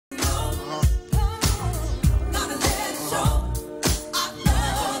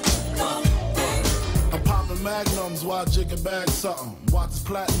I jig and bag something. Watch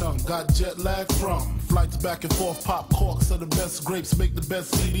platinum, got jet lag from flights back and forth. Pop corks are the best grapes, make the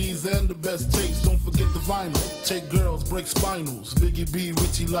best CDs and the best tapes. Don't forget the vinyl. Take girls, break spinals. Biggie B,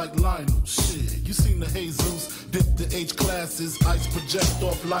 Richie like Lionel. Shit, you seen the Jesus, dip the H classes, ice project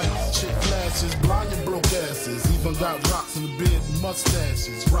off lights, chick flashes, blind and broke asses. Even got rocks in the beard and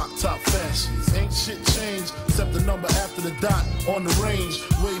mustaches, rock top fashions. Ain't shit changed except the number after the dot on the range.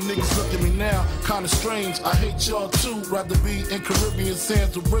 Way niggas look at me now, kinda strange. I hate y'all too, rather be in Caribbean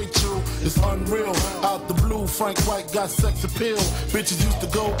sands with Rachel. It's unreal, out the blue, Frank White got sex appeal. Bitches used to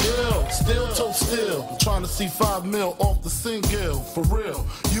go ill, still toe still, trying to see 5 mil off the single. For real,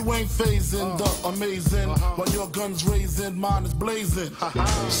 you ain't phasing the amazing, while your gun's raising, mine is blazing.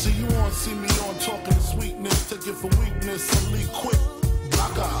 See you on, see me on, talking to sweetness, take it for weakness, and leave quick.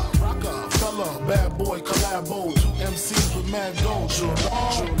 Ragga, fella, bad boy, collabo, 2 MCs with mad gold.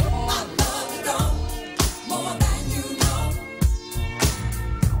 I love you, though, more than you know.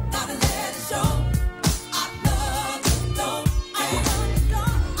 Gotta let it show. I love you, though, I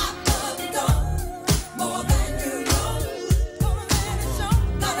love you, though, more than you know. Gonna let it show.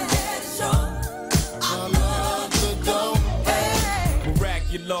 Gotta let it show. I love you, though. Hey.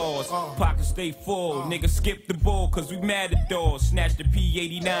 Miraculous, pockets stay full. Niggas skip the bull cause we mad at doors. Snatch the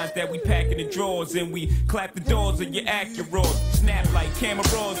P89s that we pack in the drawers, and we clap the doors of your Acuras. Snap like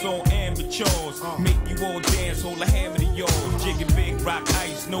cameras on amateurs. Make you all dance, hold a hammer to yours. Jigging big rock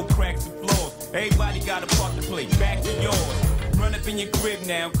ice, no cracks and flaws. Everybody got a part to play, back to yours. Run up in your crib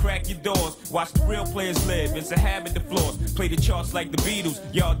now, crack your doors. Watch the real players live, it's a habit to floss. Play the charts like the Beatles,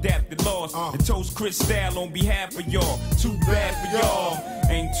 y'all adapted lost. And toast Chris Style on behalf of y'all. Too bad for y'all,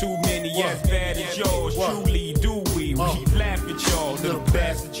 ain't too many as bad as yours. Truly do we laugh at y'all, little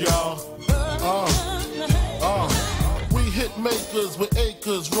bastard y'all. We hit makers with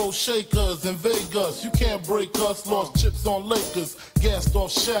acres, roll shakers in Vegas. You can't break us, lost chips on Lakers, gassed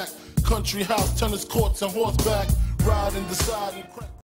off Shaq. Country house, tennis courts and horseback, riding, deciding.